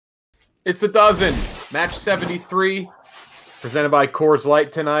It's a dozen. Match 73, presented by Coors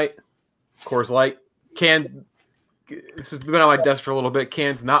Light tonight. Coors Light. This has been on my desk for a little bit.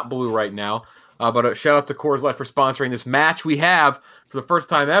 Can's not blue right now. But shout out to Coors Light for sponsoring this match we have for the first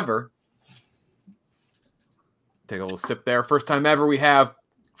time ever. Take a little sip there. First time ever we have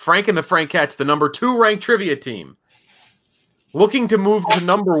Frank and the Frankettes, the number 2 ranked trivia team, looking to move to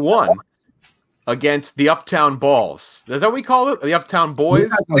number 1 against the Uptown Balls. Is that what we call it? The Uptown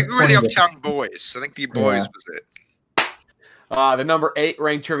Boys? I think we were the Uptown Boys. I think the Boys was it. The number 8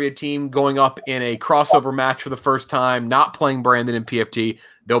 ranked trivia team going up in a crossover match for the first time, not playing Brandon and PFT.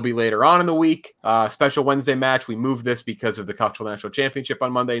 They'll be later on in the week. Special Wednesday match. We moved this because of the Cocktail National Championship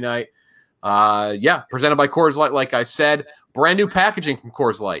on Monday night. Presented by Coors Light, like I said. Brand new packaging from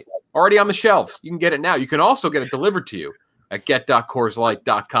Coors Light. Already on the shelves. You can get it now. You can also get it delivered to you at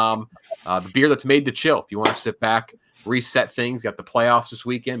get.coorslight.com. The beer that's made to chill. If you want to sit back, reset things. Got the playoffs this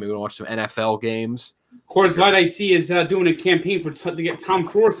weekend. Maybe we want to watch some NFL games. Coors Light, I see, is doing a campaign to get Tom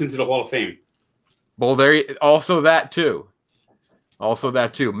Force into the Hall of Fame. Well, also that too.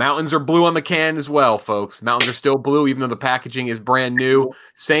 Mountains are blue on the can as well, folks. Mountains are still blue, even though the packaging is brand new.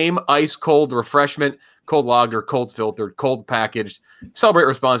 Same ice cold refreshment, cold lager, cold filtered, cold packaged. Celebrate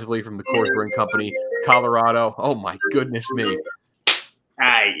responsibly from the Coors Brewing Company, Colorado. Oh my goodness me!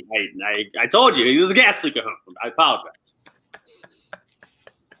 I told you there's a gas leak at home. I apologize.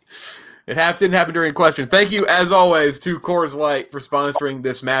 It didn't happen during a question. Thank you, as always, to Coors Light for sponsoring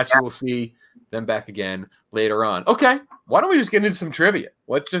this match. You will see them back again later on. Okay, why don't we just get into some trivia?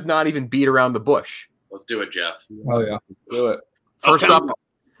 Let's just not even beat around the bush. Let's do it, Jeff. Oh, yeah. Do it. First up,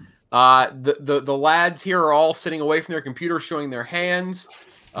 the lads here are all sitting away from their computer, showing their hands.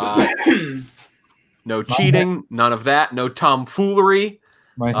 No cheating, none of that. No tomfoolery.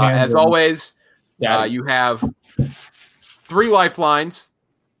 As always, you have 3 lifelines.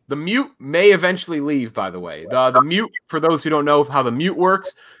 The mute may eventually leave, by the way. The mute, for those who don't know how the mute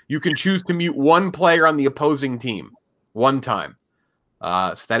works, you can choose to mute 1 player on the opposing team 1 time.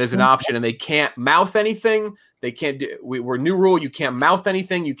 So that is an option, and they can't mouth anything. They can't do. We're new rule. You can't mouth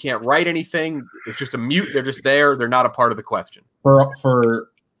anything. You can't write anything. It's just a mute. They're just there. They're not a part of the question. For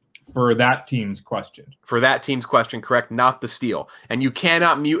that team's question. For that team's question, correct? Not the steal. And you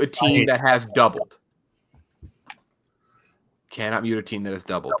cannot mute a team that has doubled. Cannot mute a team that has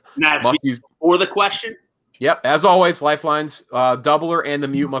doubled. That's before the question? Yep. As always, lifelines, doubler and the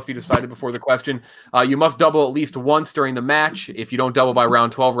mute must be decided before the question. You must double at least once during the match. If you don't double by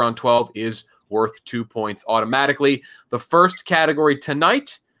round 12 is worth 2 points automatically. The first category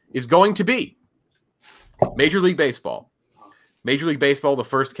tonight is going to be Major League Baseball. Major League Baseball, the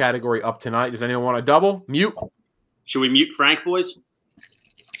first category up tonight. Does anyone want to double? Mute? Should we mute Frank, boys?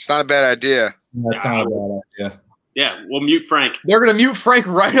 It's not a bad idea. That's not a bad idea. Yeah, we'll mute Frank. They're going to mute Frank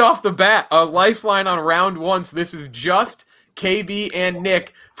right off the bat. A lifeline on round 1. So this is just KB and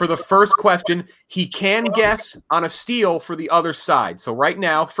Nick for the first question. He can guess on a steal for the other side. So right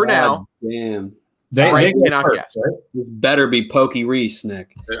now, now, damn. Frank cannot guess. Right? This better be Pokey Reese,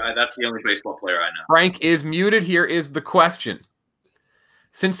 Nick. That's the only baseball player I know. Frank is muted. Here is the question.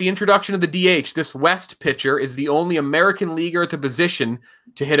 Since the introduction of the DH, this West pitcher is the only American leaguer at the position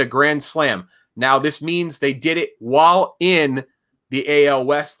to hit a grand slam. Now, this means they did it while in the AL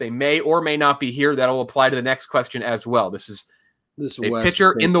West. They may or may not be here. That will apply to the next question as well. This is a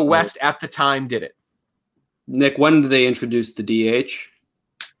pitcher in the West at the time did it. Nick, when did they introduce the DH?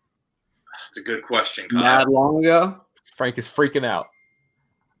 That's a good question, Kyle. Mad long ago? Frank is freaking out.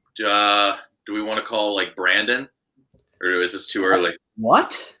 Do we want to call, like, Brandon? Or is this too early?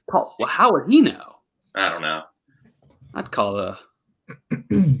 What? Well, how would he know? I don't know. I'd call the...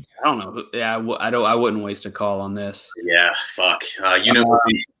 I don't know. Yeah, I wouldn't waste a call on this. Yeah, fuck. You know more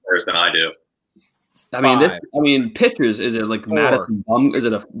players than I do. I mean, pitchers. Is it like 4. Madison? Is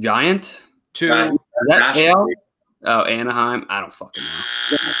it a Giant? 2. Is that AL? Oh, Anaheim. I don't fucking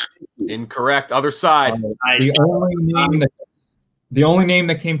know. Incorrect. Other side. The only name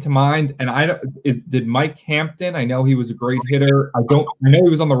that came to mind, and did Mike Hampton? I know he was a great hitter. I know he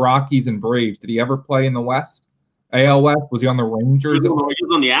was on the Rockies and Braves. Did he ever play in the West? AL West? Was he on the Rangers? He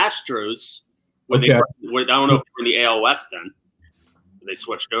was on the Astros. Okay. I don't know if they were in the AL West then. They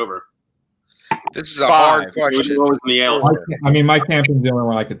switched over. This is a hard question. Mike Hampton's the only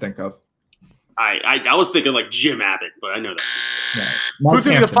one I could think of. I was thinking like Jim Abbott, but I know that. Yeah. Who's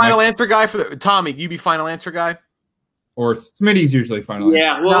going to be the final answer guy for the Tommy? You be final answer guy? Or Smitty's usually final answer.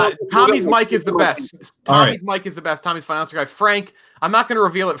 Yeah, well, Tommy's mic is the best. Tommy's mic is the best. Tommy's final answer guy. Frank, I'm not going to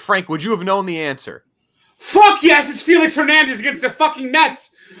reveal it. Frank, would you have known the answer? Fuck yes, it's Felix Hernandez against the fucking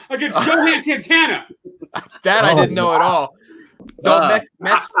Mets against Johan Santana. That I didn't know at all. No,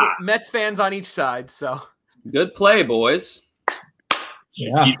 Mets fans on each side. So Good play, boys.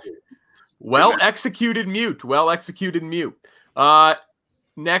 Yeah. well executed mute. Well executed mute.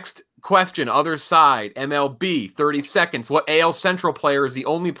 Next question, other side, MLB, 30 seconds. What AL Central player is the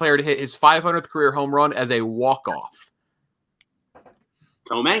only player to hit his 500th career home run as a walk-off?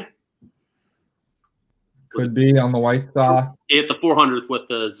 Tomei? Could be on the White Sox. He hit the 400th with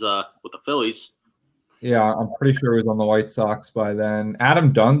the Phillies. Yeah, I'm pretty sure he was on the White Sox by then.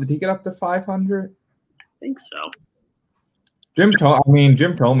 Adam Dunn, did he get up to 500? I think so. Jim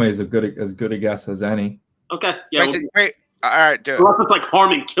Tomei is as good a guess as any. Okay. Yeah. Wait. All right, dude. Unless it's like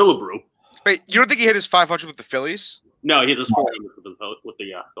Harmon Killebrew. Wait, you don't think he hit his 500 with the Phillies? No, he hit his 400 with the Phillies.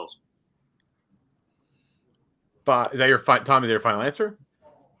 Is that your Tom? Is that your final answer?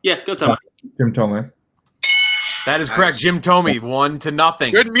 Yeah, go Tomei. Jim Tomei. That is correct. Jim Tomei,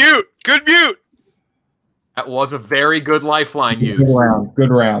 1-0. Good mute. Good mute. That was a very good lifeline use. Good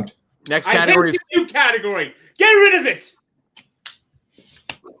round. Next category is new category. Get rid of it.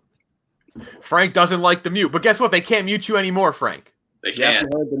 Frank doesn't like the mute, but guess what? They can't mute you anymore, Frank. They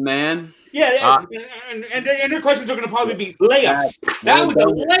can't. Heard the man. Yeah, and their questions are going to probably be layups. That was a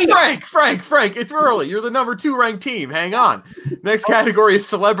layup. Frank, it's early. You're the number 2 ranked team. Hang on. Next category is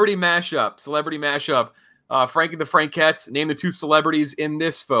celebrity mashup. Celebrity mashup. Frank the Frankettes. Name the 2 celebrities in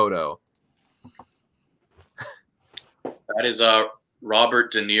this photo. That is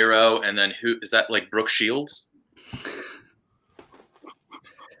Robert De Niro, and then who is that? Like Brooke Shields?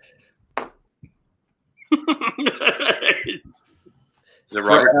 Is it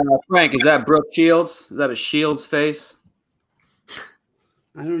Robert? Frank, is that Brooke Shields? Is that a Shields face?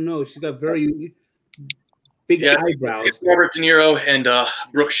 I don't know. She's got very big eyebrows. It's Robert De Niro and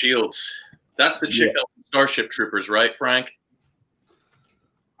Brooke Shields. That's the chick of Starship Troopers, right, Frank?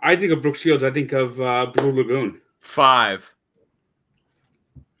 I think of Brooke Shields. I think of Blue Lagoon. 5.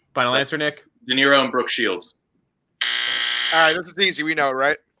 Final answer, Nick? De Niro and Brooke Shields. All right, this is easy. We know,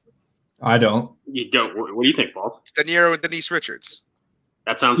 right? I don't. You don't. What do you think, Paul? It's De Niro and Denise Richards.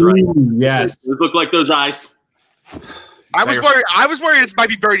 That sounds right. Ooh, yes. Those look like those eyes. I was worried this might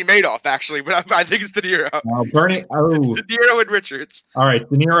be Bernie Madoff, actually, but I think it's De Niro. Bernie. Oh. It's De Niro and Richards. All right,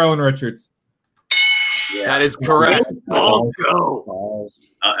 De Niro and Richards. Yeah. That is correct. Balls go.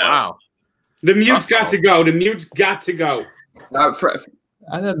 Wow. The mute's got to go. The mute's got to go.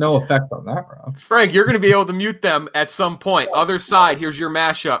 I had no effect on that round. Frank, you're going to be able to mute them at some point. Other side, here's your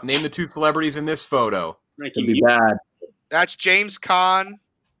mashup. Name the 2 celebrities in this photo. Could be bad. That's James Caan,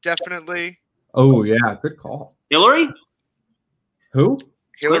 definitely. Oh, yeah. Good call. Hillary? Who?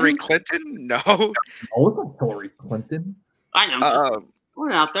 Hillary Clinton? No. Oh, it's not Hillary Clinton. I know. Just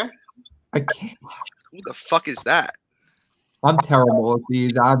going out there. I can't. Who the fuck is that? I'm terrible at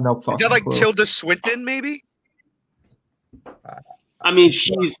these. I have no fucking Is that like clue. Tilda Swinton, maybe? I mean,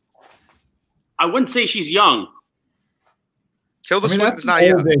 I wouldn't say she's young. Tilda Swinton's that's not an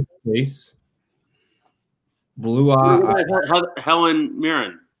young. old face. Blue eye. Helen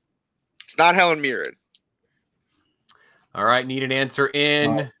Mirren. It's not Helen Mirren. All right, need an answer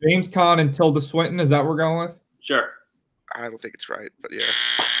in. James Caan and Tilda Swinton. Is that what we're going with? Sure. I don't think it's right, but yeah.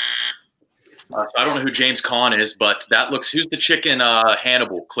 So I don't know who James Caan is, but that looks. Who's the chick in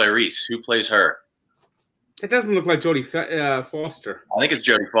Hannibal? Clarice. Who plays her? It doesn't look like Jodie Foster. I think it's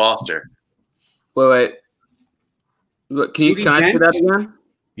Jodie Foster. Wait. Can I say that again?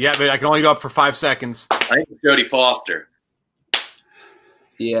 Yeah, but I can only go up for 5 seconds. I think it's Jodie Foster.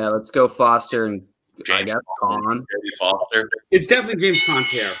 Yeah, let's go Foster and I James guess Caan. Jodie Foster. It's definitely James Caan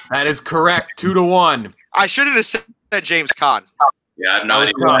here. That is correct. 2-1. I shouldn't have said James Caan. Yeah, I have no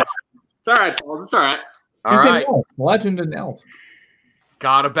idea. It's all right, Paul. It's all right. All right. Elf. Legend and Elf.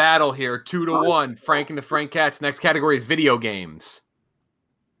 Got a battle here. 2-1. Frank and the Frankettes. Next category is video games.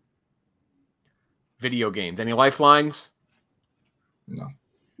 Video games. Any lifelines? No.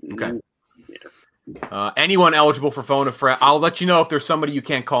 Okay. Anyone eligible for phone a friend? I'll let you know if there's somebody you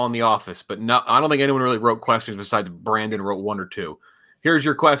can't call in the office, but no, I don't think anyone really wrote questions besides Brandon wrote 1 or 2. Here's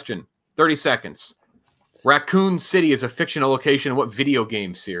your question. 30 seconds. Raccoon City is a fictional location in what video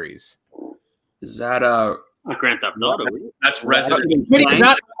game series? Is that Grand Theft Auto. That's Resident. It's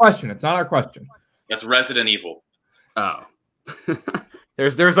not a question. It's not our question. That's Resident Evil. Oh.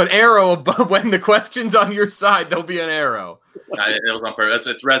 There's an arrow above. When the question's on your side, there'll be an arrow. It was on purpose.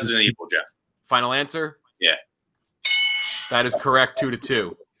 It's Resident Evil, Jeff. Final answer? Yeah. That is correct.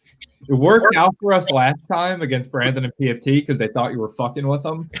 2-2. It worked out for us last time against Brandon and PFT because they thought you were fucking with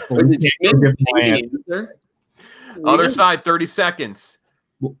them. Other side, 30 seconds.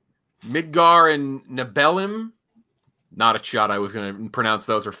 Midgar and Nebelim. Not a shot I was going to pronounce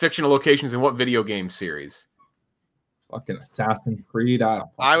those. Are fictional locations in what video game series? Fucking Assassin's Creed.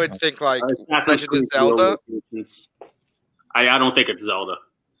 I would think like Assassin's Legend of Zelda. I don't think it's Zelda.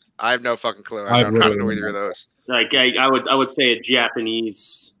 I have no fucking clue. I don't know either of those. Like I would say a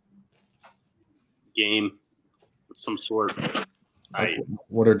Japanese game of some sort.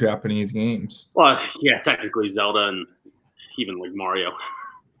 What are Japanese games? Well, yeah, technically Zelda and even like Mario.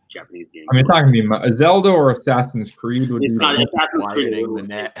 Japanese game. I mean, it's not gonna be Zelda or Assassin's Creed. It's not Assassin's Creed. The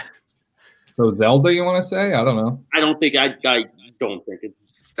net. So Zelda, you want to say? I don't know. I don't think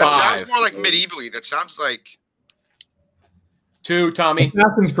it's. That sounds more like medievally. That sounds like 2, Tommy.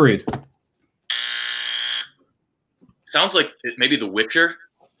 Assassin's Creed. Sounds like maybe The Witcher.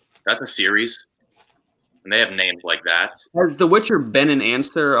 That's a series, and they have names like that. Has The Witcher been an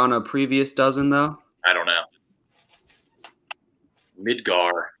answer on a previous dozen though? I don't know.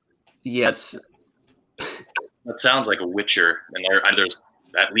 Midgar. Yes. That sounds like a Witcher, and there's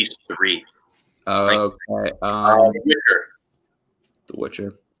at least 3. Okay. Witcher. The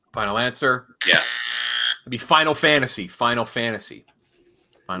Witcher. Final answer. Yeah. It'd be Final Fantasy. Final Fantasy.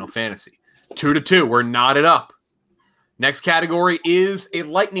 2-2. We're knotted up. Next category is a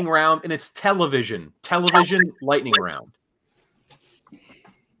lightning round, and it's television. Television lightning round.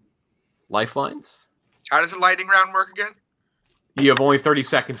 Lifelines. How does the lightning round work again? You have only 30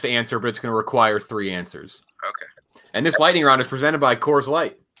 seconds to answer, but it's going to require 3 answers. Okay. And this lightning round is presented by Coors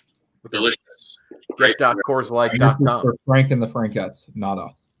Light. Delicious. Great. Get.CoorsLight.com. For Frank and the Frankettes, not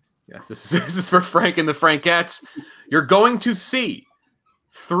us. Yes, this is for Frank and the Frankettes. You're going to see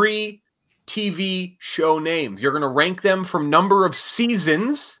 3 TV show names. You're going to rank them from number of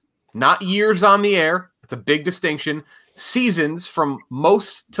seasons, not years on the air. That's a big distinction. Seasons from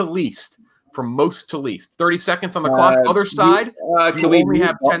most to least. From most to least. 30 seconds on the clock. Other side, can we only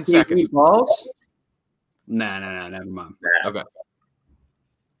have 10 seconds. Balls? No, never mind. Okay.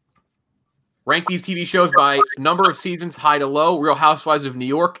 Rank these TV shows by number of seasons, high to low. Real Housewives of New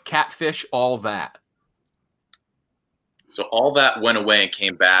York, Catfish, All That. So All That went away and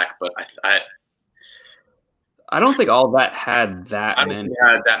came back, but I don't think All That had that I don't many. think it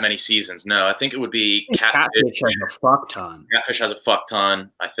had that many seasons. No, I think it would be Catfish has a fuck ton. Catfish has a fuck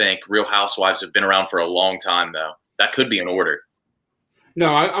ton. I think Real Housewives have been around for a long time, though. That could be an order.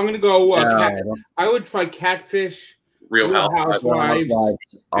 No, I'm going to go. I would try Catfish, Real Housewives,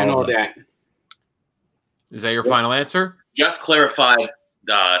 and All That. Is that your final answer? Jeff clarified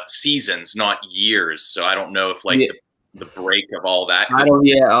seasons, not years. So I don't know if the break of All That.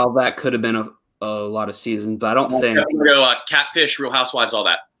 All That could have been a lot of seasons, but I don't think. Go Catfish, Real Housewives, All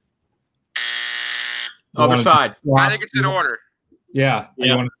That. Other side. I think it's in order. Yeah.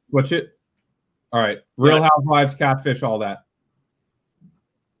 You want to switch it? All right. Real Housewives, Catfish, All That.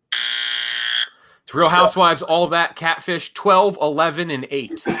 It's Real Housewives, All That, Catfish, 12, 11, and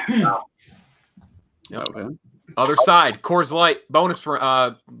 8. Wow. Yep. Okay. Other side, Coors Light,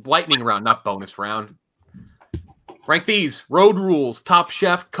 lightning round, not bonus round. Rank these: Road Rules, Top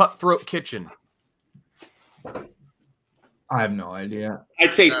Chef, Cutthroat Kitchen. I have no idea.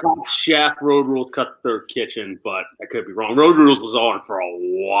 I'd say Top Chef, Road Rules, Cutthroat Kitchen, but I could be wrong. Road Rules was on for a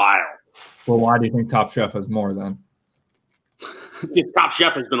while. Well, why do you think Top Chef has more then? Because Top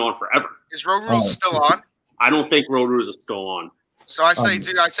Chef has been on forever. Is Road Rules still on? I don't think Road Rules is still on. So I say,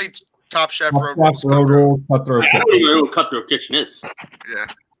 Top Chef, Road Rules, Cutthroat Kitchen. I don't even know what Cutthroat Kitchen is. Yeah.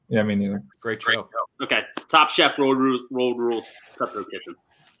 Yeah, me neither. Great show. Okay. Top Chef, Road Rules, Cutthroat Kitchen.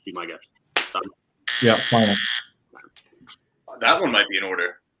 Be my guess. Yeah, final. That one might be in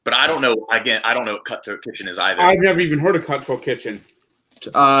order, but I don't know. Again, I don't know what Cutthroat Kitchen is either. I've never even heard of Cutthroat Kitchen.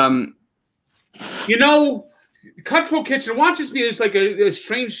 You know, Cutthroat Kitchen. Watch this be like a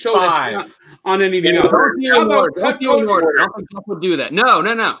strange show that's not on anything else. Don't do that.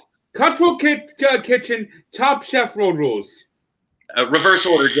 No. Cutthroat Kitchen, Top Chef, Road Rules. Reverse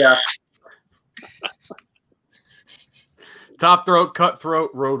order, Jeff. Top Throat,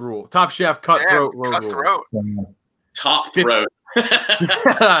 Cutthroat, Road Rule. Top Chef, Cutthroat, Road Rule. Top Throat.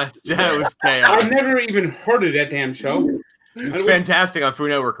 That was chaos. I've never even heard of that damn show. It's fantastic on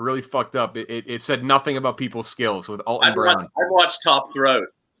Food Network. Really fucked up. It said nothing about people's skills with Alton Brown. I watched Top Throat.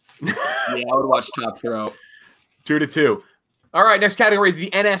 Yeah, I would watch Top Throat. 2-2. All right, next category is the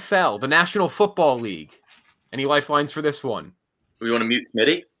NFL, the National Football League. Any lifelines for this one? Do we want to mute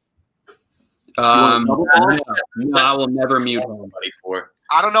Smitty? No, I will never mute him.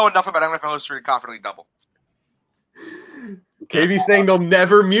 I don't know enough about NFL history to confidently double. KV's saying they'll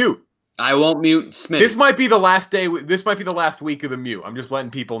never mute. I won't mute Smitty. This might be the last day. This might be the last week of the mute. I'm just letting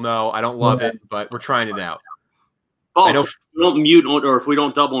people know. I don't love it, but we're trying it out. Well, I know if we don't mute or if we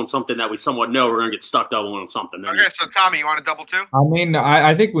don't double on something that we somewhat know, we're going to get stuck doubling on something. Okay, so Tommy, you want to double too? I mean,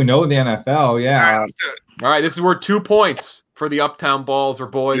 I think we know the NFL. Yeah. All right, let's do it. All right, this is worth 2 points for the Uptown Balls or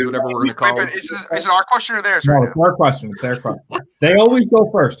boys, whatever we're going to call them. Is it our question or theirs? No, Right it's their question. It's their question. They always go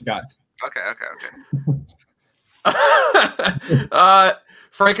first, guys. Okay.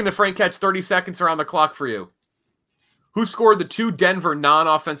 Frank and the Frankettes, 30 seconds are on the clock for you. Who scored the 2 Denver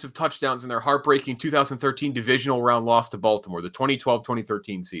non-offensive touchdowns in their heartbreaking 2013 divisional round loss to Baltimore, the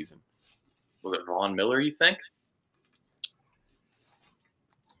 2012-2013 season? Was it Von Miller, you think?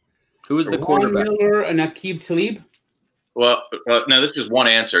 Who was the quarterback? Von Miller and Aqib Talib. Well, no, this is one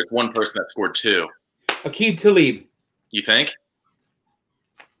answer. It's one person that scored 2. Aqib Talib. You think?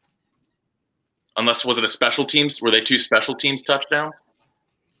 Unless, was it a special teams? Were they 2 special teams touchdowns?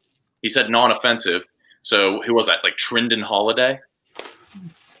 He said non-offensive. So who was that? Like Trindon Holiday?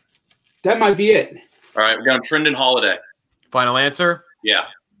 That might be it. All right, we're going Trindon Holiday. Final answer? Yeah.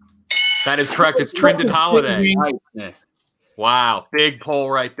 That is correct. It's Trindon Holiday. Yeah. Wow, big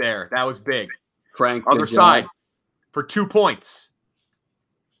poll right there. That was big. Frank. Other side for 2 points.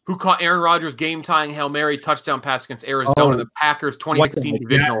 Who caught Aaron Rodgers' game-tying Hail Mary touchdown pass against Arizona, the Packers' 2016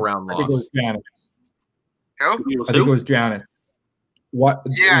 divisional round loss? I think it was Janis. Who? I think it was Janis. What?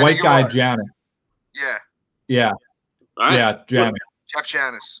 Yeah, White guy Janis. Yeah. Yeah. All right. Yeah, Janis. Jeff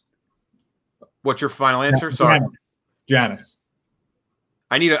Janis. What's your final answer? Sorry, Janis.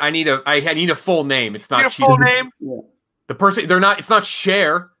 I need a full name. It's not You need a full name? the person. They're not. It's not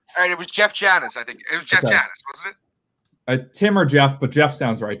Cher. All right, it was Jeff Janis, I think. It was Jeff Janis, wasn't it? Tim or Jeff, but Jeff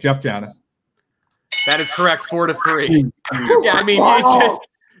sounds right. Jeff Janis. That is correct. 4-3. Yeah, I mean, it's just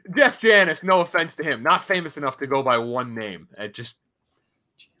Jeff Janis. No offense to him, not famous enough to go by one name. It just.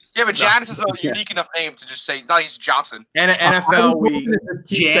 Yeah, but Janis is a unique enough name to just say. It's not like he's Johnson. And NFL,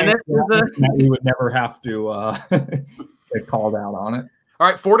 Janis we would never have to get called out on it. All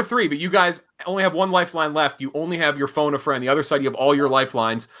right, 4-3. But you guys only have one lifeline left. You only have your phone a friend. The other side, you have all your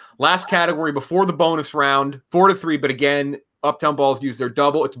lifelines. Last category before the bonus round, 4-3. But again, Uptown Balls use their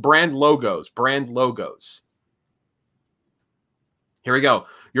double. It's brand logos. Brand logos. Here we go.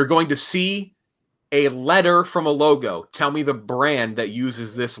 You're going to see a letter from a logo. Tell me the brand that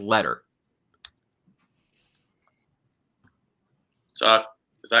uses this letter. So,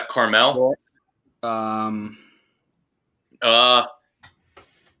 is that Carmel?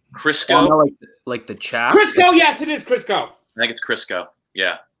 Crisco? Like the chap. Crisco, yes, it is Crisco. I think it's Crisco.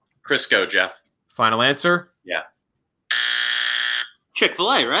 Yeah. Crisco, Jeff. Final answer? Yeah.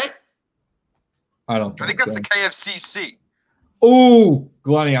 Chick-fil-A, right? I don't think I think that's the KFCC. Oh,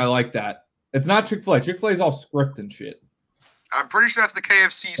 Glenny, I like that. It's not Chick-fil-A. Chick-fil-A is all script and shit. I'm pretty sure that's the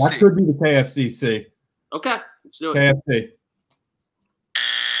KFCC. That could be the KFCC. Okay, let's do it. KFC.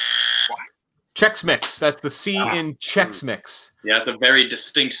 Chex Mix. That's the C in Chex Mix. Yeah, it's a very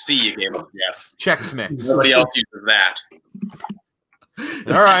distinct C you gave us, Jeff. Chex Mix. Nobody else uses that.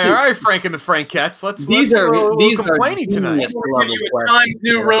 All right, Frank and the Frankettes. Let's complaining tonight. Times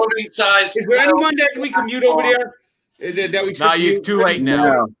New Roman size. Is there anyone that we can mute over there? That we should it's too late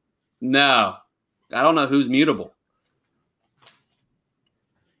now. No. I don't know who's mutable.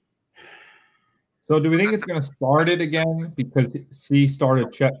 So do we think it's going to start it again because C started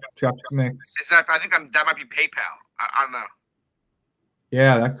Chex Mix? Is that? I think that might be PayPal. I don't know.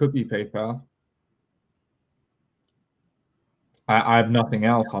 Yeah, that could be PayPal. I have nothing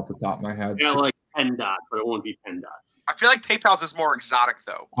else off the top of my head. Yeah, like PennDOT, but it won't be PennDOT. I feel like PayPal's is more exotic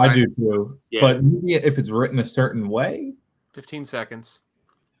though. I do too. Yeah. But maybe if it's written a certain way. 15 seconds.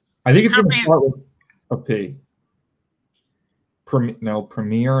 I think it's going to start with a P.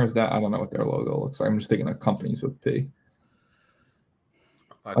 Premier is that? I don't know what their logo looks like. I'm just thinking of companies with P.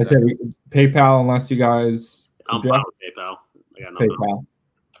 I said PayPal, unless you guys. I'm fine with PayPal. I got nothing. PayPal.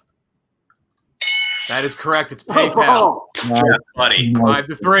 That is correct. It's PayPal. Yeah, buddy.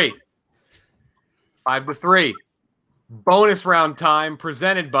 5-3. 5-3. Bonus round time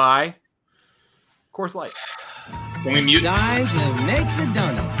presented by Coors Light. Can we mute? Time to make the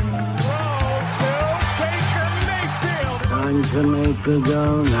donut. Time to make the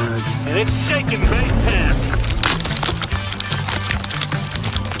donut. And it's shaking right past.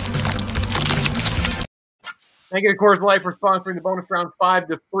 Thank you to Coors Light for sponsoring the bonus round.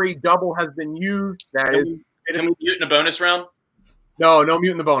 5-3. Double has been used. Can we mute in a bonus round? No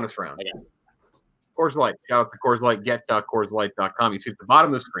mute in the bonus round. Okay. Coors Light. Shout out to Coors Light. Get.CoorsLight.com. You see at the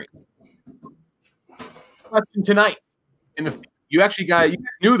bottom of the screen. Question tonight. You guys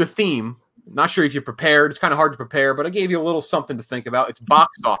knew the theme. Not sure if you're prepared. It's kind of hard to prepare, but I gave you a little something to think about. It's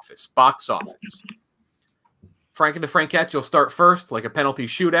box office. Box office. Frank and the Frankettes, you'll start first, like a penalty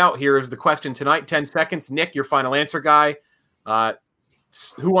shootout. Here is the question tonight. 10 seconds. Nick, your final answer guy.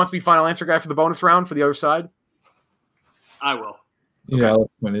 Who wants to be final answer guy for the bonus round for the other side? I will. Yeah, that's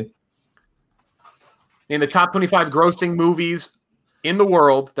funny. In the top 25 grossing movies in the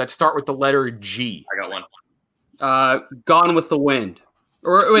world that start with the letter G. I got one. Gone with the Wind.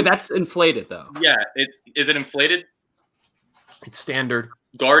 Or wait, that's inflated though. Yeah, is it inflated? It's standard.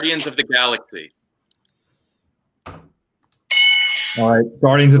 Guardians of the Galaxy. All right,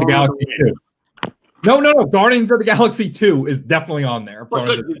 Guardians of the Galaxy 2. No. Guardians of the Galaxy 2 is definitely on there.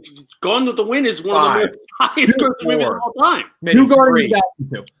 Gone with the Wind is one of the most highest grossing movies of all time. Two Guardians of the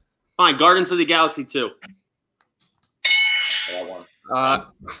Galaxy 2. Fine, Guardians of the Galaxy 2. I got one.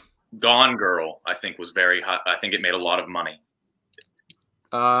 Gone Girl, I think, was very hot. I think it made a lot of money.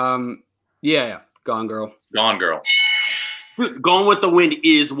 Yeah. Gone Girl. Gone Girl. Gone with the Wind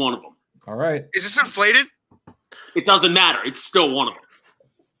is one of them. All right. Is this inflated? It doesn't matter. It's still one of them.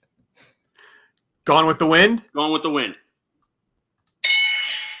 Gone with the Wind? Gone with the Wind.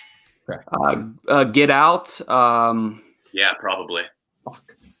 Okay. Get Out. Yeah, probably.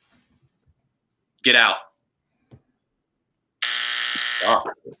 Fuck. Get Out. Oh.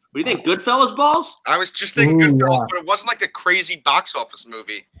 What do you think, Goodfellas, Balls? I was just thinking Goodfellas, but it wasn't like a crazy box office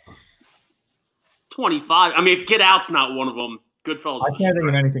movie. 25. I mean, if Get Out's not one of them, Goodfellas. I can't think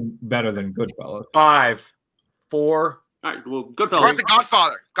of anything better than Goodfellas. 5, 4. All right, well, Goodfellas. Where's the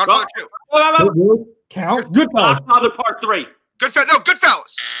Godfather? Godfather 2. Count Goodfellas. Godfather Part 3.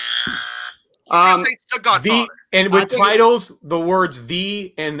 Goodfellas. I was gonna say it's the Godfather. And with titles, the words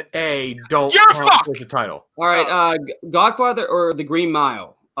 "the" and "a" don't count with the title. All right, Godfather or The Green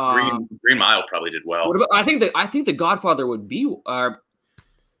Mile. Green Mile probably did well. What about, I think the Godfather would be.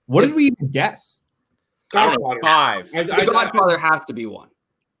 What did we even guess? Godfather. 5. The Godfather has to be one.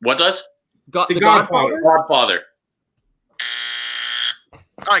 What does? The Godfather. Godfather.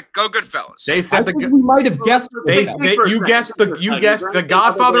 All right, go Goodfellas. They said we might have guessed. You guessed the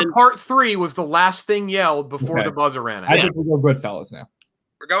Godfather Part 3 was the last thing yelled before the buzzer ran out. I think we'll go Goodfellas now.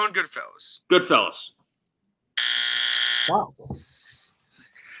 We're going Goodfellas. Goodfellas. Wow.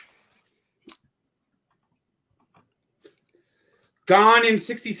 Gone in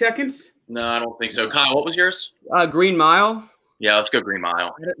 60 seconds? No, I don't think so. Kyle, what was yours? Green Mile. Yeah, let's go Green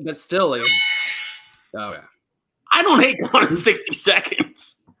Mile. But still, oh yeah. I don't hate Gone in 60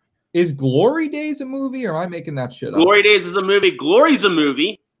 Seconds. Is Glory Days a movie, or am I making that shit up? Glory Days is a movie. Glory's a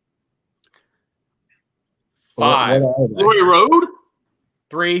movie. 5. Glory Road.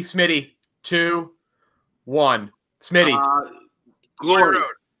 3. Smitty. 2. 1. Smitty. Glory Road.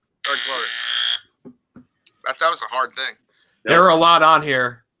 Or Glory. That was a hard thing. There are a lot on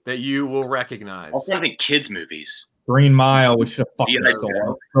here that you will recognize. I'm trying to think kids movies. Green Mile, we should have fucking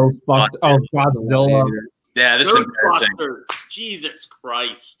stolen. Godzilla. Yeah, this is embarrassing. Jesus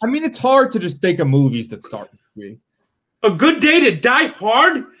Christ. I mean, it's hard to just think of movies that start with G. A Good Day to Die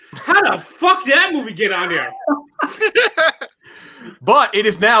Hard? How the fuck did that movie get on there? But it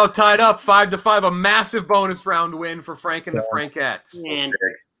is now tied up 5-5, a massive bonus round win for Frank and the Frankettes. Man.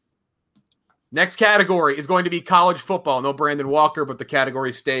 Next category is going to be college football. No Brandon Walker, but the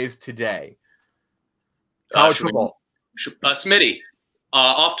category stays today. College football. Smitty,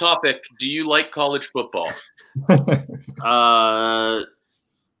 off topic, do you like college football?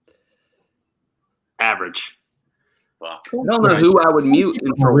 Average. Fuck. I don't know who I would mute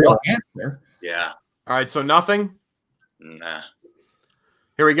and for real what. answer. Yeah. All right, so nothing? Nah.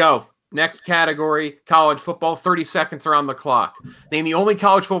 Here we go. Next category, college football. 30 seconds are on the clock. Name the only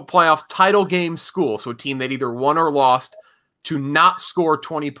college football playoff title game school, so a team that either won or lost, to not score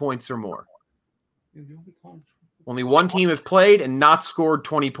 20 points or more. Only one team has played and not scored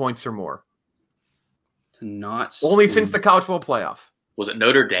 20 points or more. To not only since the college football playoff. Was it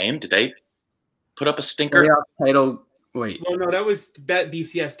Notre Dame? Did they put up a stinker? Playoff title. Wait. No, that was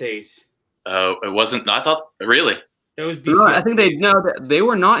BCS days. Oh, it wasn't. I thought really. That was BCS. No, I think they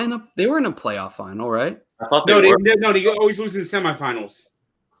were not in a. They were in a playoff final, right? I thought they were. They always lose in the semifinals.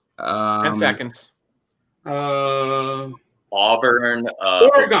 10 seconds. Auburn.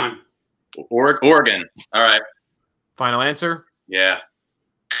 Oregon. Oregon. All right. Final answer? Yeah.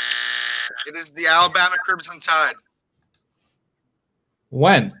 It is the Alabama Crimson Tide.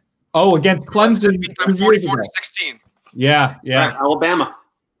 When? Oh, against Clemson. 44-16. Yeah. Right, Alabama.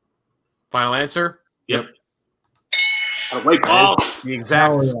 Final answer? Yep. Right balls. The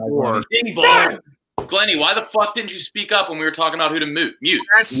exact score. Ding ball. Glenny, why the fuck didn't you speak up when we were talking about who to mute?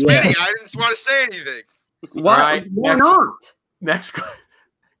 That's Smitty. I didn't want to say anything. Why? Right, Why not? Next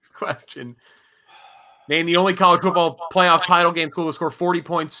question. Name the only college football playoff title game school to score 40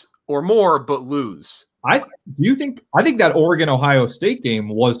 points or more but lose. I think that Oregon-Ohio State game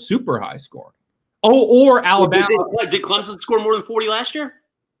was super high scoring. Oh, or Alabama. Did Clemson score more than 40 last year?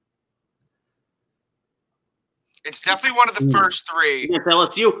 It's definitely one of the first three. Against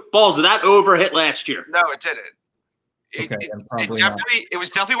LSU. Balls, did that over hit last year? No, it didn't. It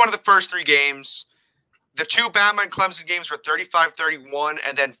was definitely one of the first three games. The two Bama and Clemson games were 35-31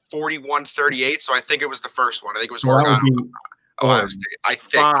 and then 41-38. So I think it was the first one. I think it was Oregon, Ohio State. I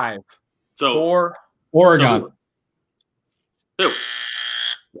think 5. So 4. Oregon. Who?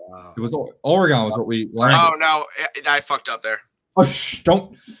 It was Oregon was what we learned. Oh no, I fucked up there. Oh,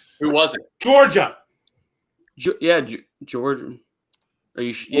 don't. Who was it? Georgia. Georgia. Are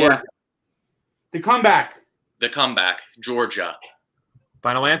you? Yeah. The comeback. The comeback. Georgia.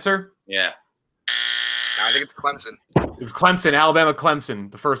 Final answer? Yeah. I think it's Clemson. It was Clemson, Alabama,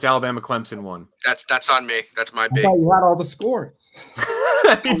 Clemson. The first Alabama Clemson one. That's on me. That's my I big. thought you had all the scores.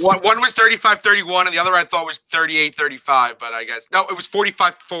 One was 35-31 and the other I thought was 38-35, but I guess no, it was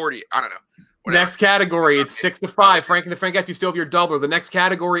 45-40. I don't know. Whatever. Next category, it's 6-5. Frank and the Frankettes, you still have your doubler. The next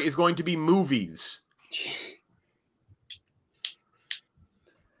category is going to be movies.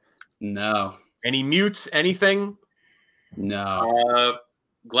 No. Any mutes? Anything? No.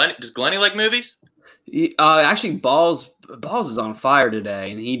 Does Glennie like movies? Actually, Balls is on fire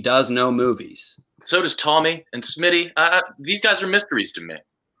today, and he does know movies. So does Tommy and Smitty. These guys are mysteries to me.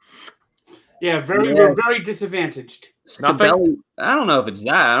 Yeah, we're very disadvantaged. Nothing? I don't know if it's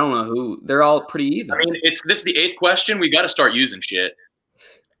that. I don't know who. They're all pretty even. I mean, this is the 8th question. We got to start using shit.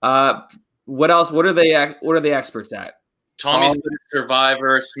 What else? What are they experts at? Tommy's good at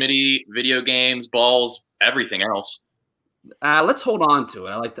Survivor, Smitty, video games, Balls, everything else. Let's hold on to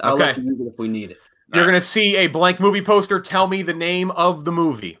it. I'll like to use it if we need it. You're going to see a blank movie poster. Tell me the name of the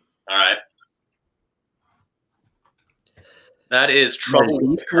movie. All right. That is Trouble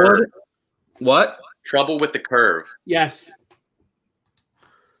with the Curve. What? Trouble with the Curve. Yes.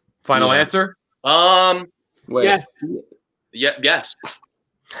 Final answer? Wait. Yes. Yeah, yes.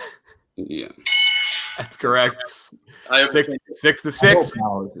 Yeah. That's correct.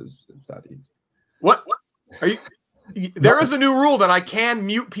 6-6. What? Are you? There is a new rule that I can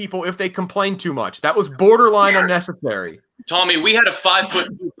mute people if they complain too much. That was borderline unnecessary. Tommy, we had a 5-foot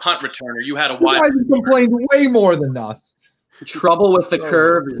punt returner. You had a You wide. guys complained way more than us. Trouble with the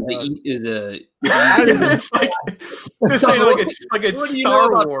Curve is a. This ain't like it's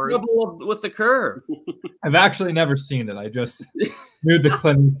Star Wars. Trouble with the Curve. I've actually never seen it. I just knew the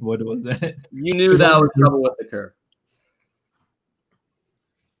Clint Eastwood was in it. You knew that was Trouble with the Curve.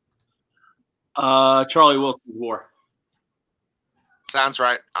 Charlie Wilson's War. Sounds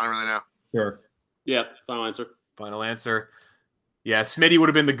right. I don't really know. Sure. Yeah, final answer. Final answer. Yeah, Smitty would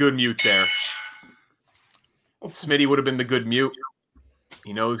have been the good mute there. Smitty would have been the good mute.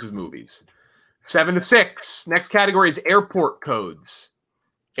 He knows his movies. 7-6. Next category is airport codes.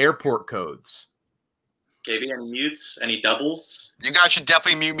 Airport codes. KB, any mutes? Any doubles? You guys should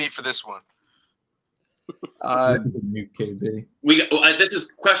definitely mute me for this one. Mute KB. This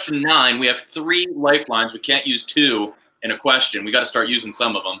is question 9. We have 3 lifelines. We can't use 2 in a question. We got to start using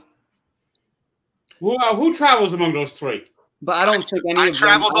some of them. Who travels among those 3? But I don't think any of them. I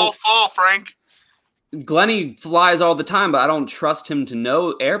traveled all fall, Frank. Glennie flies all the time, but I don't trust him to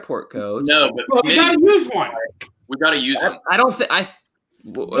know airport codes. No, but we gotta use one. We gotta use them. I don't think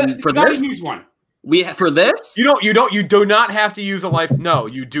for this. Use one. For this. You do not have to use a life. No,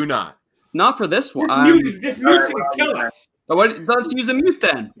 you do not. Not for this one. This mute's gonna kill us. Let's use a mute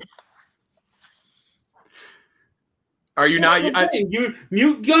then. Are you not? You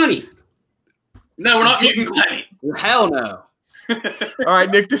mute Gunny. No, we're not muting Glennie. Hell no. All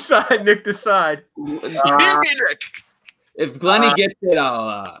right, Nick, decide. Nick, decide. If Glennie gets it,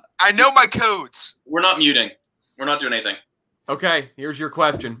 I'll. I know my codes. We're not muting. We're not doing anything. Okay, here's your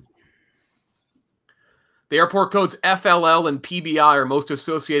question. The airport codes FLL and PBI are most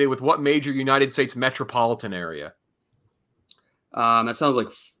associated with what major United States metropolitan area? That sounds like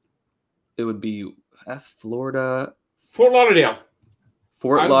it would be Florida. Fort Lauderdale.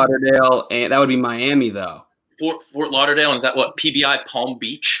 Fort Lauderdale, and that would be Miami, though. Fort Lauderdale, and is that what? PBI Palm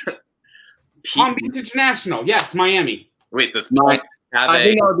Beach? Palm Beach International. Yes, Miami. Wait, this I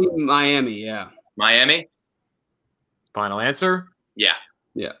think that would be Miami, yeah. Miami? Final answer? Yeah.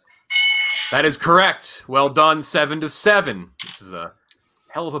 That is correct. Well done, 7-7. This is a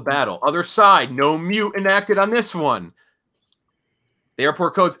hell of a battle. Other side, no mute enacted on this one. The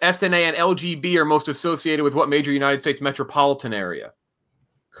airport codes SNA and LGB are most associated with what major United States metropolitan area?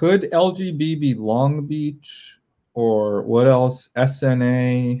 Could LGB be Long Beach or what else?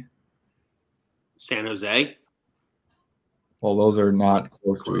 SNA? San Jose? Well, those are not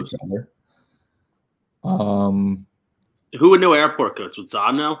close to each other. Who would know airport codes? Would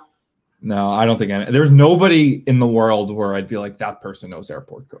Zod know? No, I don't think there's nobody in the world where I'd be like, that person knows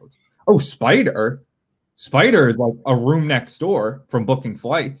airport codes. Oh, Spider Spider is like a room next door from booking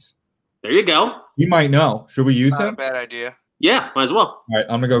flights. There you go. You might know. Should we use Not him? a bad idea. Yeah, might as well. All right,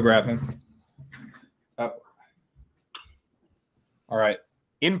 I'm gonna go grab him. Oh. All right.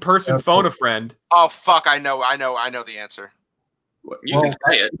 In-person phone a friend. Oh fuck! I know the answer. You can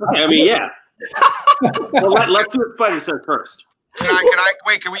say it. Okay, I mean, yeah. Well, let's see what Spider said first. Can I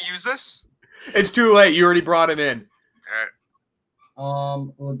wait? Can we use this? It's too late. You already brought him in. All right.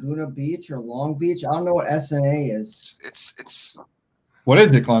 Laguna Beach or Long Beach. I don't know what SNA is. It's. What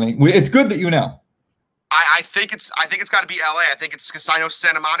is it, Glennie? It's good that you know. I think it's got to be LA. I think it's because I know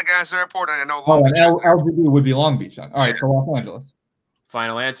Santa Monica has an airport, and I know Long Beach. LGB would be Long Beach. All right, so Los Angeles.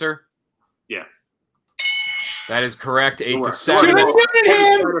 Final answer. Yeah. That is correct.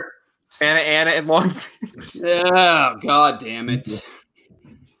 8-7. Santa Ana and Long Beach. Yeah, god damn it.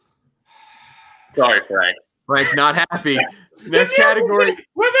 Sorry, Frank. Frank's not happy. Next category.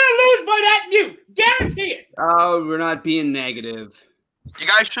 We're gonna lose by that mute. Guarantee it. Oh, we're not being negative. You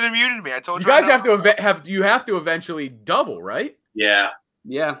guys should have muted me. I told you. You guys have to eventually double, right? Yeah.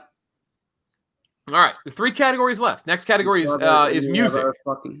 Yeah. All right. There's 3 categories left. Next category is music.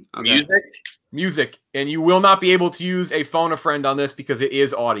 Music. Music, and you will not be able to use a phone a friend on this because it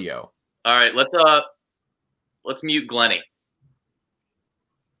is audio. All right. Let's mute Glennie.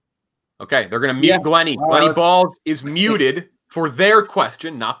 Okay, they're going to mute Glennie. Glennie Balls is muted for their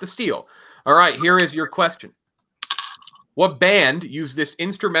question, not the steal. All right, here is your question. What band used this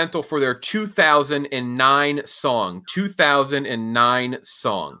instrumental for their 2009 song? 2009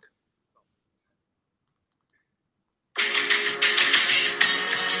 song.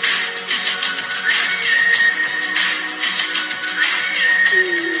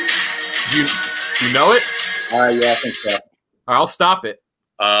 You know it? Yeah, I think so. All right, I'll stop it.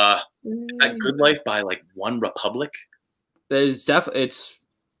 Is that Good Life by like One Republic? It's Good.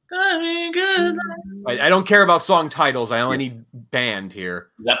 I don't care about song titles. I only need band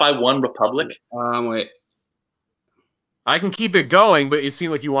here. Is that by One Republic? Wait. I can keep it going, but it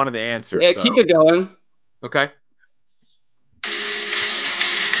seemed like you wanted the answer. Yeah, keep it going. Okay.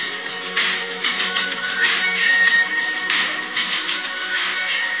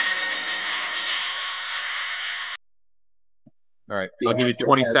 All right, I'll give you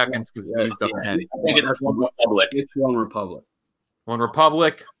 20 seconds because you used up 10. I think it's One Republic. It's One Republic. One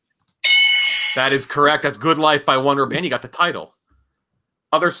Republic. That is correct. That's Good Life by One Republic. And you got the title.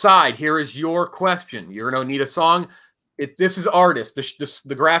 Other side, here is your question. You're going to need a song. This is artist.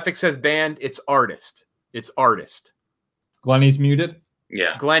 The graphic says band. It's artist. It's artist. Glennie's muted?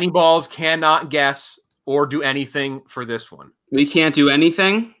 Yeah. Glennie Balls cannot guess or do anything for this one. We can't do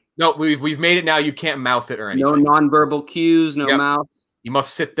anything? No, we've made it now. You can't mouth it or anything. No nonverbal cues, no mouth. You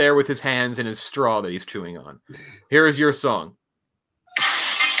must sit there with his hands and his straw that he's chewing on. Here is your song.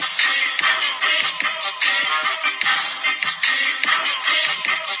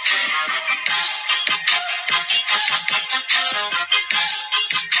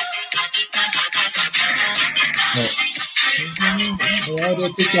 Oh, they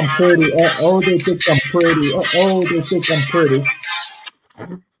think I'm pretty. Oh, they think I'm pretty. Oh, they think I'm pretty.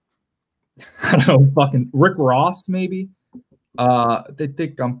 I don't know, fucking Rick Ross, maybe. They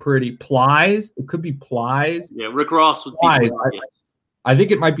think I'm pretty. Plies. It could be Plies. Yeah, Rick Ross would Plies. be. I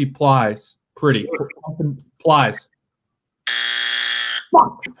think it might be Plies. Pretty. Plies.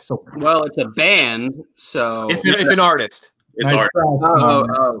 Fuck. So well, it's a band, so it's an artist. It's nice art.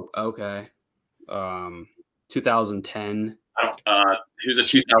 Oh, okay. 2010. Who's a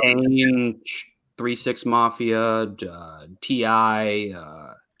 2010? 3-6 Mafia, T.I.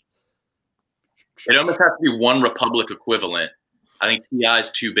 It almost has to be One Republic equivalent. I think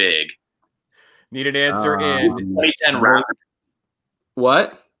T.I.'s too big. Need an answer in 2010 rapper.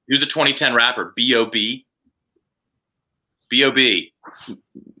 What? Who's a 2010 rapper? B.O.B. B.O.B.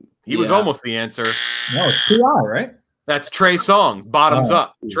 He was almost the answer. No, it's T.I., right? That's Trey Songz. Bottoms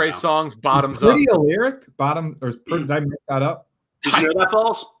up. Trey Songz. Bottoms up. Pretty a lyric. Bottom. Or did I make that up? Did you know that,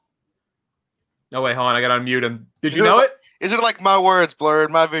 Balls? No, wait, hold on. I got to unmute him. Did you know it? Is it like my words blurred,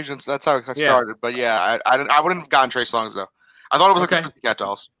 my visions? That's how I started. But yeah, I wouldn't have gotten Trey Songz though. I thought it was like the Cat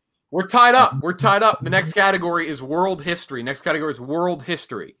Dolls. We're tied up. We're tied up. The next category is world history. Next category is world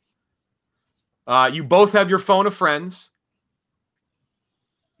history. You both have your phone of friends.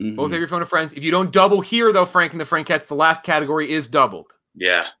 Mm-hmm. Both have your phone of friends. If you don't double here, though, Frank and the Frankettes, the last category is doubled.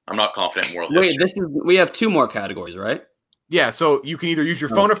 Yeah, I'm not confident in world history. We have 2 more categories, right? Yeah, so you can either use your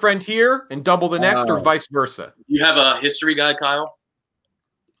phone a friend here and double the next, or vice versa. You have a history guy, Kyle?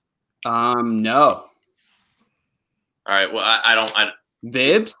 No. All right. Well, I don't.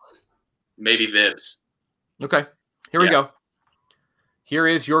 Vibs? Maybe Vibs. Okay. Here we go. Here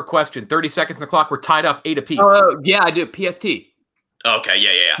is your question. 30 seconds on the clock. We're tied up 8 apiece. Yeah, I do. PFT. Okay,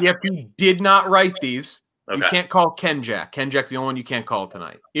 yeah. PFT did not write these. Okay. You can't call Kenjack. Kenjack's the only one you can't call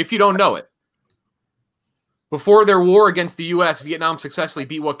tonight. If you don't know it. Before their war against the U.S., Vietnam successfully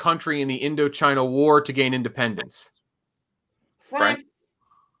beat what country in the Indochina War to gain independence? France.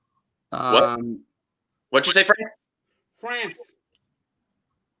 What'd you say, Frank? France.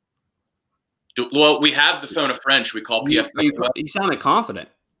 Well, we have the phone of French. We call PF. You sounded confident.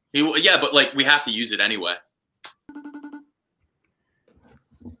 Yeah, but like we have to use it anyway.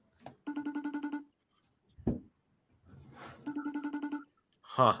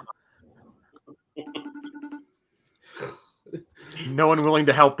 Huh. No one willing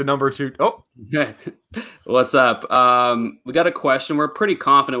to help the number 2. Oh. What's up? We got a question. We're pretty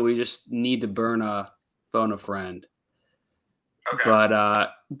confident we just need to burn a phone a friend. Okay.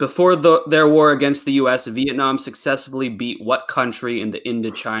 But before their war against the U.S., Vietnam successfully beat what country in the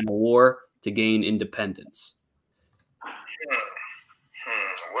Indochina War to gain independence?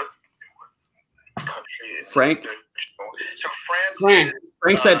 What country? Frank? So France.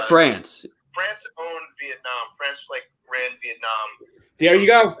 Frank said France. France owned Vietnam. France ran Vietnam. There you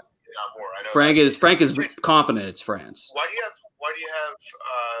go. Vietnam War. I know Frank is confident it's France. Why do you have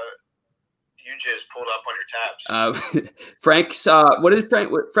UJs pulled up on your tabs? Frank's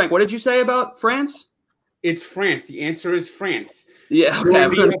what did you say about France? It's France. The answer is France. Yeah, okay.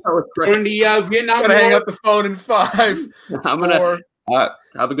 During the Vietnam I'm gonna War. hang up the phone in 5. I'm gonna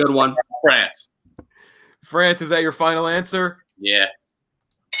have a good one. France. France, is that your final answer? Yeah.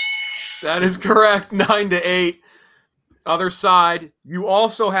 That is correct. 9-8. Other side, you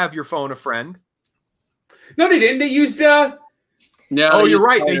also have your phone a friend. No, they didn't. They used Yeah. Oh, you're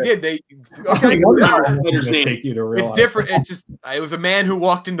right. They did. They okay. It's different. It was a man who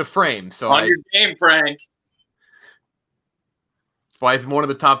walked into frame. So on your game, Frank. That's why he's one of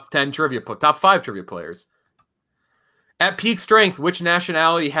the top 5 trivia players. At peak strength, which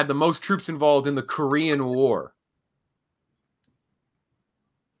nationality had the most troops involved in the Korean War?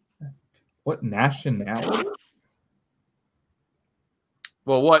 What nationality?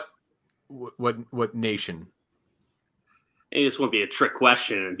 Well, what nation? Hey, this wouldn't be a trick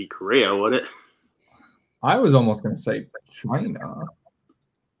question. It'd be Korea, would it? I was almost going to say China.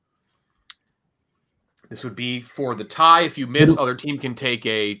 This would be for the tie. If you miss, other team can take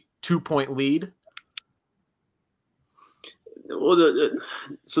a 2-point lead. Well,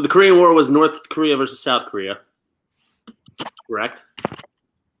 so the Korean War was North Korea versus South Korea, correct?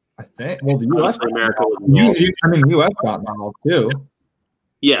 I think. Well, the U.S. America was involved. U.S. got involved too.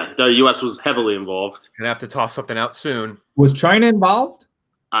 Yeah, the U.S. was heavily involved. Gonna have to toss something out soon. Was China involved?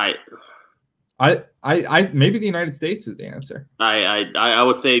 I maybe the United States is the answer. I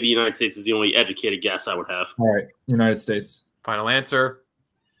would say the United States is the only educated guess I would have. All right, United States. Final answer.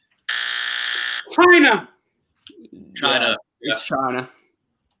 China. China. Yeah, it's China.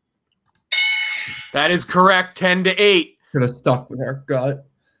 That is correct. 10-8. Could have stuck with our gut.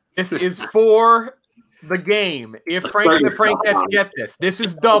 This is for the game. If Frank the Frankettes get this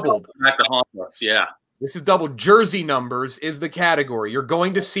is doubled. Back to haunt us, yeah. This is doubled. Jersey numbers is the category. You're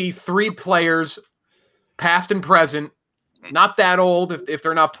going to see 3 players, past and present, not that old if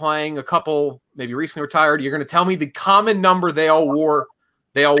they're not playing, a couple maybe recently retired. You're going to tell me the common number they all wore.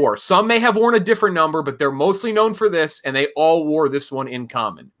 Some may have worn a different number, but they're mostly known for this, and they all wore this one in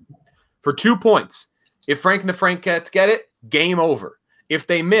common. For 2 points. If Frank and the Frankettes get it, game over. If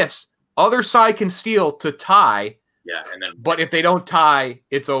they miss, other side can steal to tie. Yeah, but if they don't tie,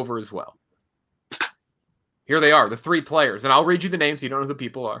 it's over as well. Here they are, the 3 players, and I'll read you the names so you don't know who the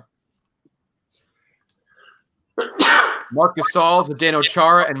people are. Mark Gasol, Zdeno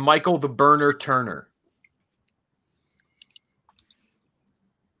Chara, and Michael the Burner Turner.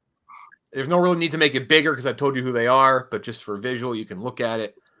 There's no real need to make it bigger because I told you who they are, but just for visual, you can look at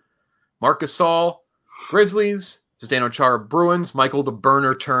it. Mark Gasol, Grizzlies, Zdeno Chara, Bruins, Michael the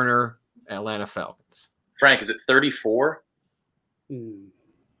Burner Turner, Atlanta Falcons. Frank, is it 34? Is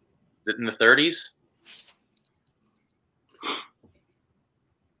it in the 30s?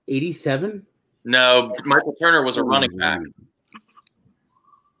 87? No, Michael Turner was a running back.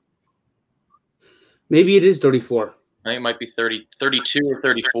 Maybe it is 34. I think it might be 32 or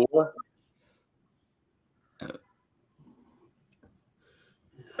 34.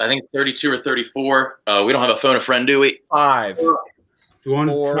 I think it's 32 or 34. We don't have a phone a friend, do we? 5. Do you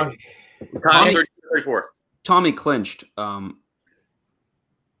want 4. to Tommy, 34. Tommy clinched.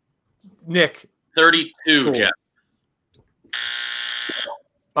 Nick. 32, 4. Jeff.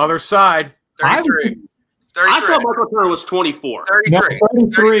 Other side. 33. I thought Michael Turner was 24. 33. No,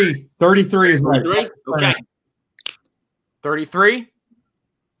 33. 33 is right. 33? Okay. 33?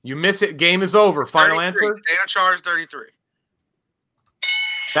 You miss it, game is over. Final answer? Dana Char's 33.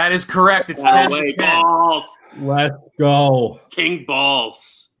 That is correct. It's 10 to 10. Balls. Let's go. King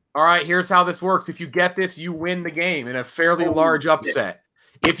balls. All right, here's how this works. If you get this, you win the game in a fairly large upset.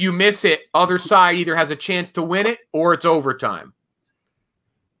 If you miss it, other side either has a chance to win it or it's overtime.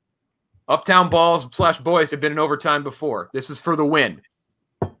 Uptown Balls / boys have been in overtime before. This is for the win.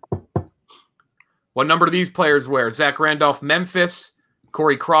 What number do these players wear? Zach Randolph, Memphis.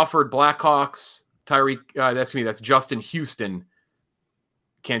 Corey Crawford, Blackhawks. That's Justin Houston,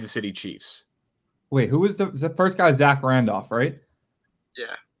 Kansas City Chiefs. Wait, who was the first guy? Zach Randolph, right?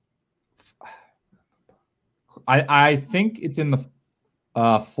 Yeah. I think it's in the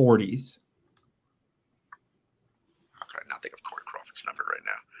 40s. How could I not think of Corey Crawford's number right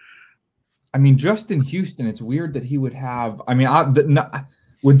now? I mean, Justin Houston, it's weird that he would have. I mean,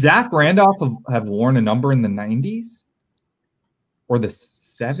 would Zach Randolph have worn a number in the 90s or the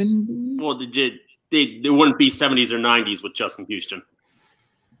 70s? Well, there wouldn't be 70s or 90s with Justin Houston.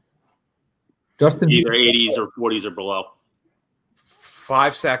 Either 80s or 40s or below.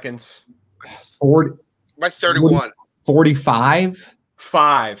 5 seconds. 40. By 31. 45.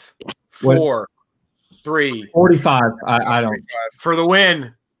 5, 4, 3. 45. I don't. For the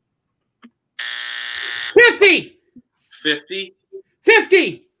win. 50. 50.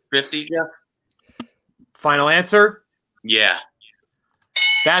 50. 50, Jeff? Final answer? Yeah.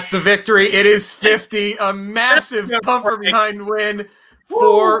 That's the victory. It is 50. A massive comfort behind win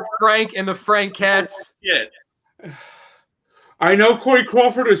for Frank and the Frankettes. Yeah. I know Corey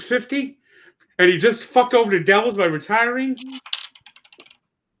Crawford was 50, and he just fucked over the Devils by retiring.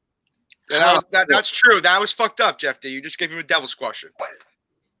 That's true. That was fucked up, Jeff D. You just gave him a Devils question.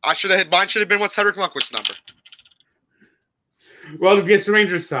 Mine should have been what's Hedrick Lundqvist's number. Well, against the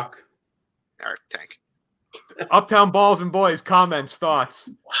Rangers suck. All right, tank. Uptown Balls and boys, comments, thoughts.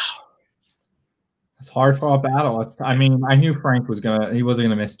 Wow. It's hard for a battle. I mean, I knew Frank he wasn't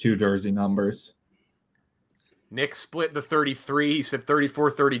gonna miss 2 jersey numbers. Nick split the 33. He said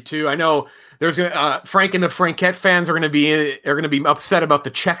 34-32. I know there's Frank and the Frankette fans are gonna be upset about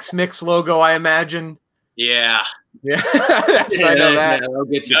the Chex Mix logo, I imagine. Yeah. Yeah. I know that. Yeah, I'll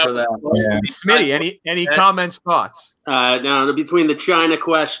get you for that. Yeah. Smitty, any comments, thoughts? No, between the China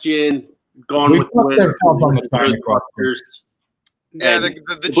question, gone We with fucked ourselves on the China Ghostbusters. Yeah, the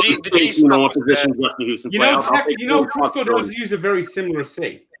G stuff. What position Justin Houston You play. know, Crisco does use a very similar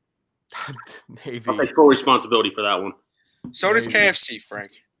C. Maybe. I'll take full responsibility for that one. So does KFC,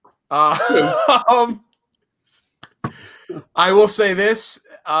 Frank. I will say this.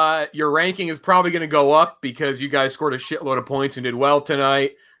 Your ranking is probably going to go up because you guys scored a shitload of points and did well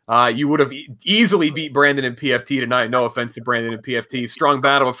tonight. You would have easily beat Brandon and PFT tonight. No offense to Brandon and PFT. Strong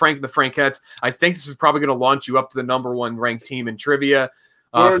battle with Frank and the Frankettes. I think this is probably going to launch you up to the #1 ranked team in trivia.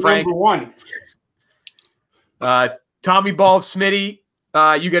 Frank, #1. Tommy Balls, Smitty,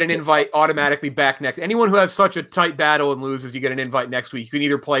 you get an invite automatically back next. Anyone who has such a tight battle and loses, you get an invite next week. You can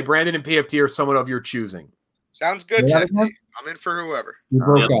either play Brandon and PFT or someone of your choosing. Sounds good, Jeff. I'm in for whoever.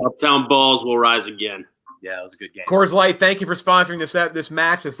 Uptown Balls will rise again. Yeah, it was a good game. Coors Light, thank you for sponsoring this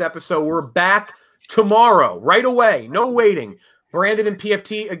episode. We're back tomorrow, right away. No waiting. Brandon and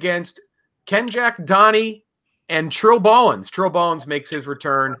PFT against Kenjack, Donnie, and Trill Ballins. Trill Ballins makes his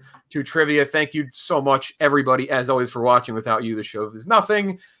return to trivia. Thank you so much, everybody, as always, for watching. Without you, the show is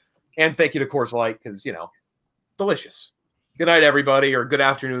nothing. And thank you to Coors Light because, delicious. Good night, everybody, or good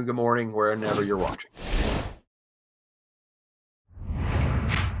afternoon, good morning, wherever you're watching.